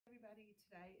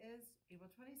Today is April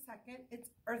 22nd. It's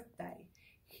Earth Day.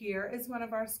 Here is one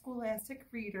of our Scholastic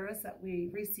readers that we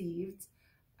received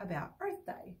about Earth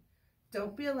Day.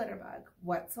 Don't be a litter bug.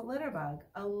 What's a litter bug?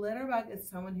 A litter bug is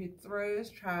someone who throws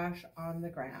trash on the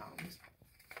ground.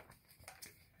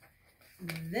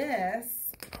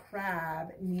 This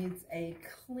crab needs a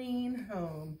clean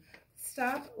home.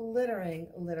 Stop littering,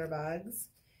 litter bugs.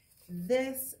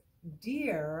 This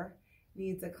deer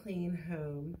needs a clean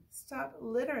home. Stop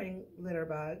littering, litter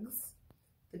bugs.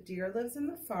 The deer lives in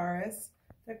the forest.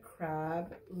 The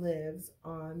crab lives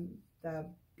on the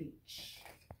beach.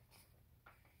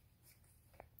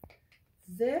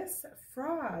 This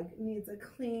frog needs a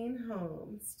clean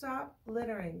home. Stop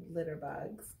littering, litter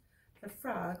bugs. The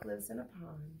frog lives in a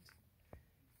pond.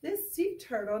 This sea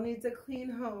turtle needs a clean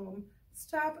home.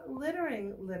 Stop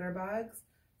littering, litter bugs.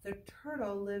 The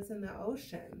turtle lives in the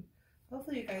ocean.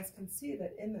 Hopefully you guys can see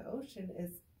that in the ocean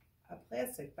is a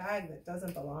plastic bag that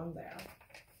doesn't belong there.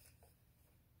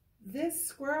 This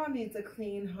squirrel needs a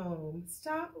clean home.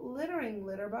 Stop littering,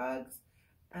 litter bugs.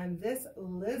 And this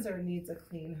lizard needs a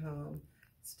clean home.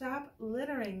 Stop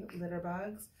littering, litter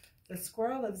bugs. The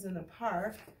squirrel lives in a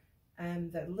park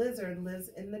and the lizard lives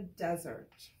in the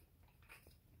desert.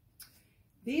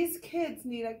 These kids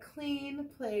need a clean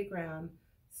playground.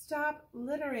 Stop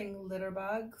littering, litter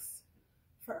bugs.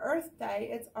 For Earth Day,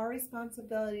 it's our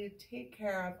responsibility to take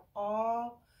care of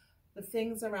all the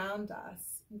things around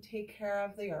us and take care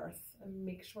of the earth and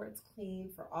make sure it's clean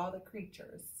for all the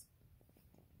creatures.